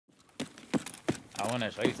I want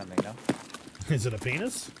to show you something, though. Is it a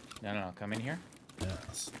penis? No, no, no. Come in here.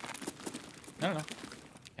 Yes. No, no, no.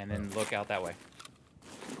 And then look out that way.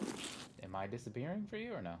 Am I disappearing for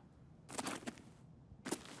you or no?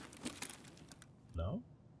 No?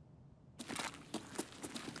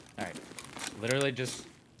 Alright. Literally just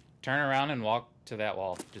turn around and walk to that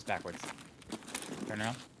wall. Just backwards. Turn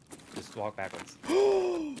around. Just walk backwards.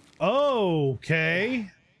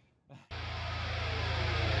 Okay.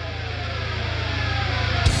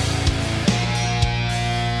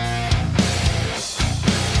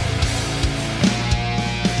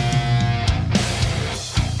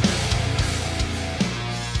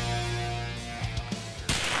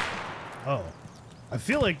 Oh. I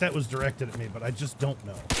feel like that was directed at me, but I just don't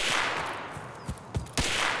know.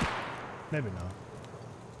 Maybe not.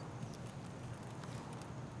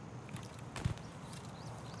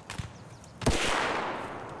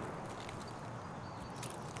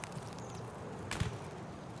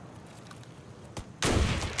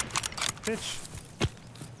 Bitch.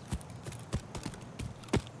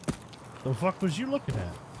 The fuck was you looking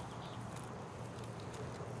at?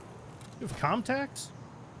 You have contacts?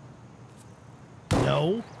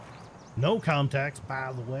 No. No contacts,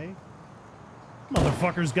 by the way.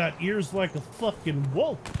 Motherfucker's got ears like a fucking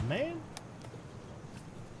wolf, man.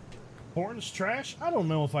 Corn is trash? I don't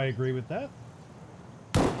know if I agree with that.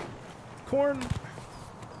 Corn...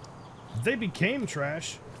 They became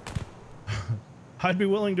trash. I'd be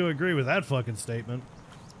willing to agree with that fucking statement.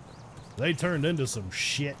 They turned into some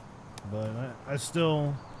shit. But I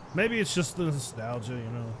still... Maybe it's just the nostalgia, you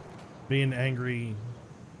know? Being angry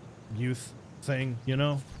youth thing, you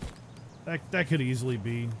know? That could easily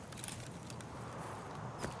be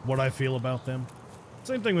what I feel about them.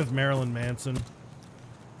 Same thing with Marilyn Manson.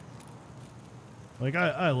 Like,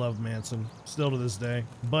 I love Manson, still to this day.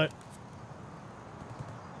 But...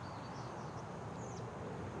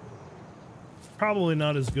 probably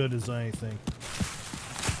not as good as I think.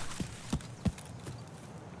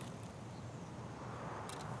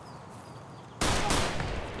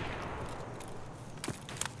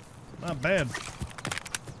 Not bad.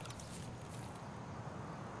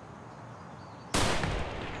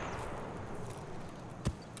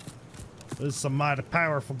 This is some mighty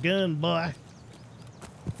powerful gun, boy.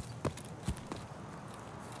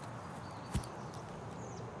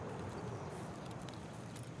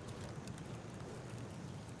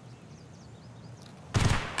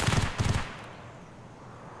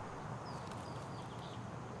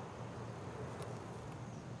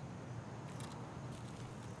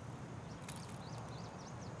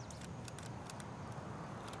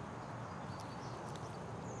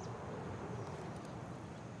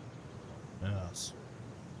 Yes.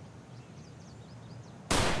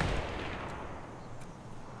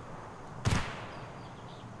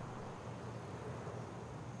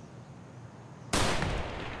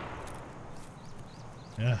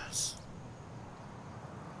 Yes.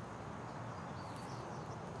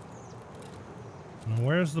 And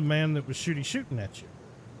where's the man that was shooting at you?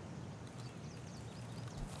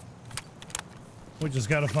 We just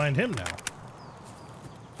gotta find him now.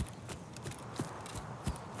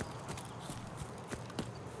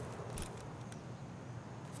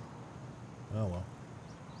 Oh well.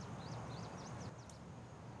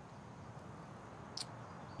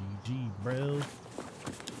 GG, bro.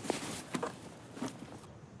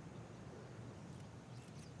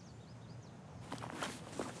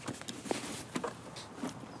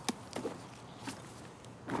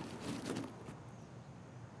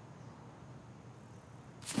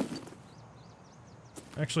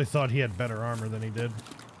 I actually thought he had better armor than he did.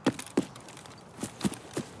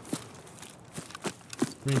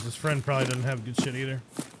 Means his friend probably doesn't have good shit either.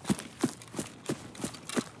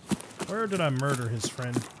 Where did I murder his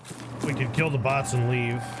friend? We could kill the bots and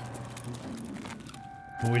leave.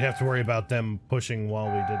 But we'd have to worry about them pushing while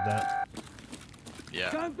we did that.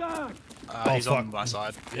 Yeah. Oh, he's fuck. on my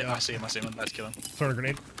side. Yeah, I see him, I'm about to kill him. Throw a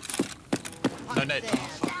grenade. No, Nate. Oh,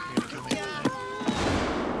 fuck. You're gonna kill me.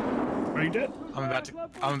 Are you dead? I'm about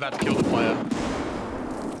to kill the player.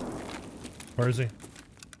 Where is he?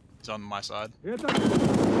 He's on my side. Killed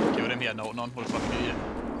him, he had Norton on. What a fucking idiot.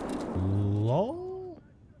 Lol?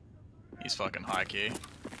 He's fucking high key.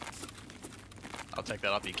 I'll take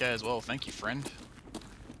that RPK as well. Thank you, friend.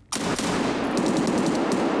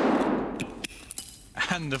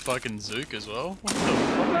 And the fucking Zook as well. What the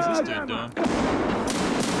fuck is this dude doing?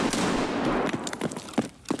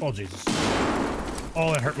 Oh, Jesus.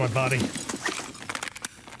 Oh, that hurt my body.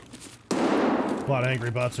 A lot of angry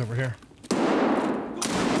bots over here.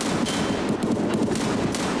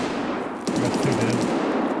 Got two dead.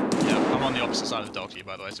 Yeah, I'm on the opposite side of the dog to you,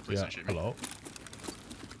 by the way, so please don't shoot me. Hello.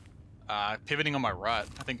 Pivoting on my right.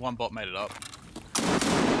 I think one bot made it up.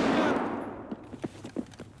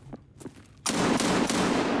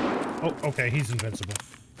 Oh, okay, he's invincible.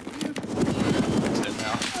 He's dead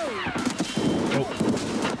now.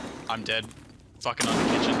 Oh, I'm dead. Fucking on the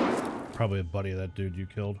kitchen. probably a buddy of that dude you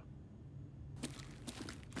killed.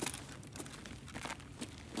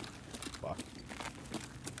 Fuck.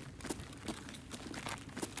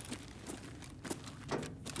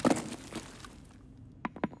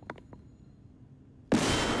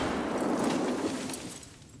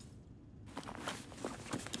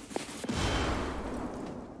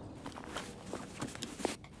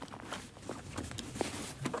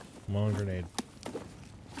 Long grenade.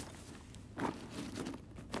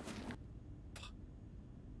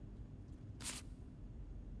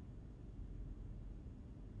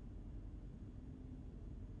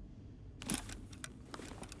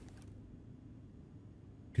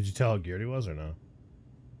 Could you tell how geared he was or no?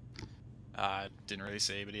 Didn't really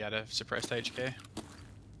see, but he had a suppressed HK.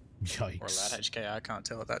 Yikes. Or a loud HK, I can't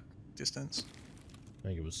tell at that distance. I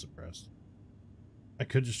think it was suppressed. I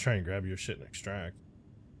could just try and grab your shit and extract.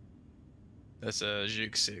 There's a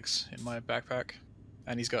Juke 6 in my backpack.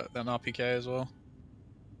 And he's got an RPK as well.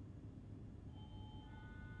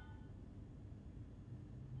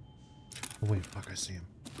 Oh wait, fuck, I see him.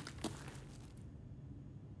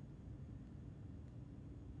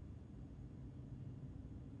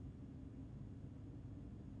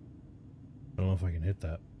 I don't know if I can hit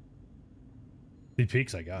that. If he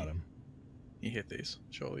peeks, I got him. You hit these.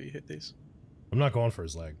 Surely you hit these. I'm not going for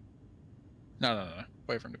his leg. No.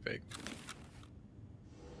 Wait for him to peek.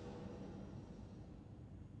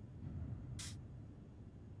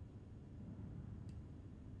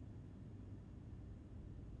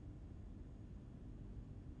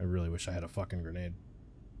 I really wish I had a fucking grenade.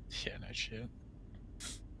 Yeah, no shit.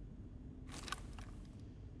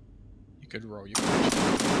 You could roll your...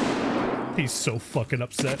 He's so fucking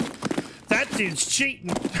upset. That dude's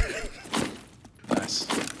cheating! Nice.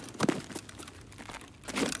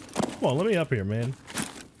 Come on, let me up here, man.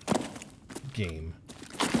 Game.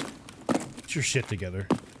 Get your shit together.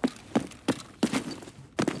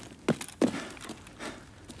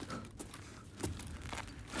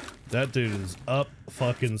 That dude is up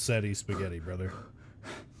fucking SETI spaghetti, brother.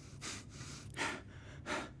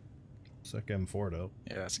 Suck M4 though.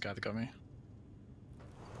 Yeah, that's the guy that got me.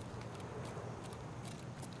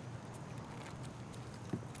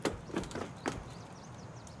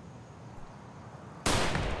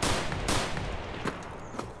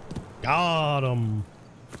 Got him.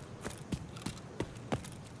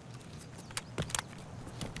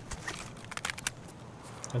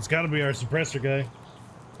 That's got to be our suppressor guy.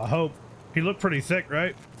 I hope. He looked pretty thick,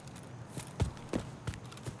 right?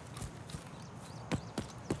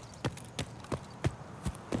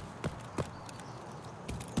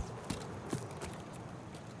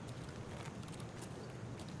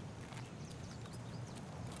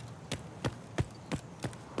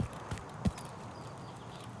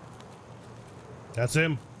 That's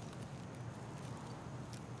him.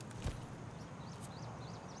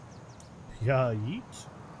 Yeah, yeet.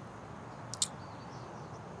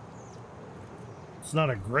 It's not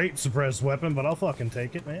a great suppressed weapon, but I'll fucking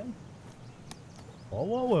take it, man. Whoa,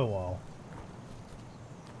 whoa, whoa, whoa.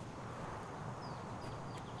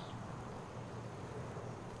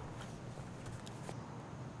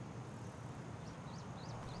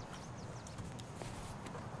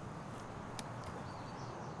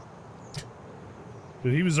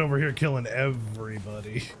 Dude, he was over here killing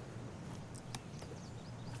everybody.